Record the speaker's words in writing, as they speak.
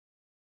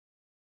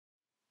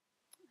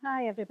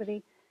Hi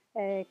everybody,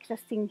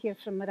 Christine here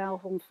from Morale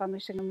Home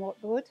Furnishing on Watt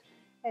Road.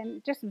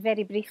 Just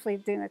very briefly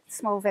doing a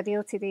small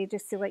video today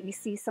just to let you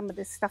see some of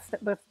the stuff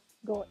that we've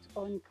got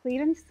on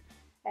clearance.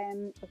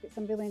 We've got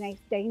some really nice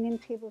dining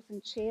tables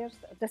and chairs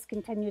that are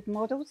discontinued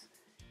models.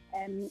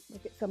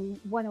 We've got some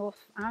one-off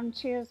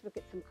armchairs, we've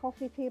got some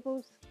coffee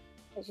tables.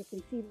 As you can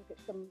see, we've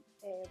got some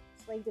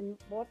sliding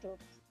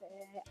wardrobes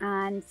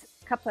and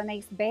a couple of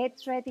nice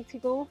beds ready to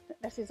go.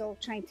 This is all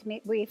trying to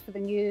make way for the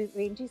new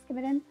ranges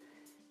coming in.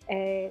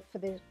 For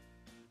the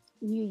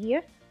new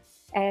year.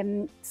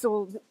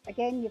 So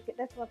again, you've got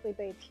this lovely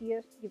bed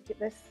here, you've got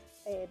this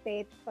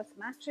bed plus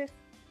mattress,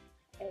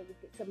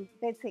 you've got some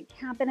bedside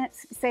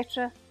cabinets,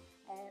 etc.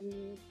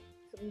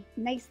 Some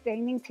nice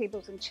dining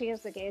tables and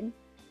chairs again,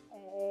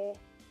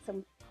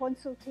 some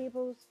console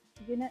tables,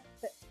 unit,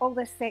 but all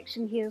this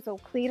section here is all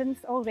clearance,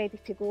 all ready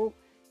to go.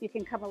 You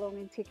can come along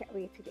and take it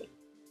away today.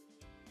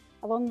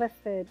 Along with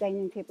the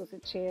dining tables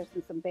and chairs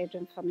and some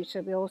bedroom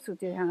furniture, we also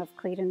do have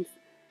clearance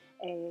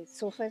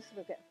sofas.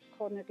 We've got a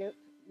corner group,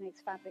 nice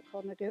fabric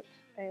corner group,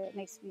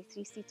 nice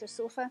three-seater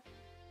sofa.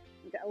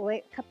 We've got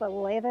a couple of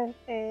leather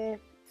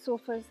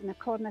sofas and a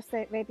corner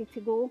set ready to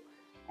go.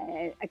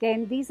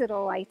 Again, these are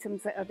all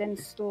items that are in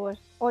store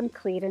on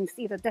clearance,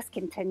 either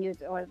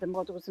discontinued or the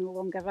models are no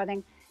longer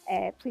running.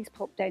 Please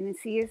pop down and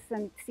see us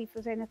and see if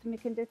there's anything we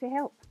can do to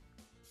help.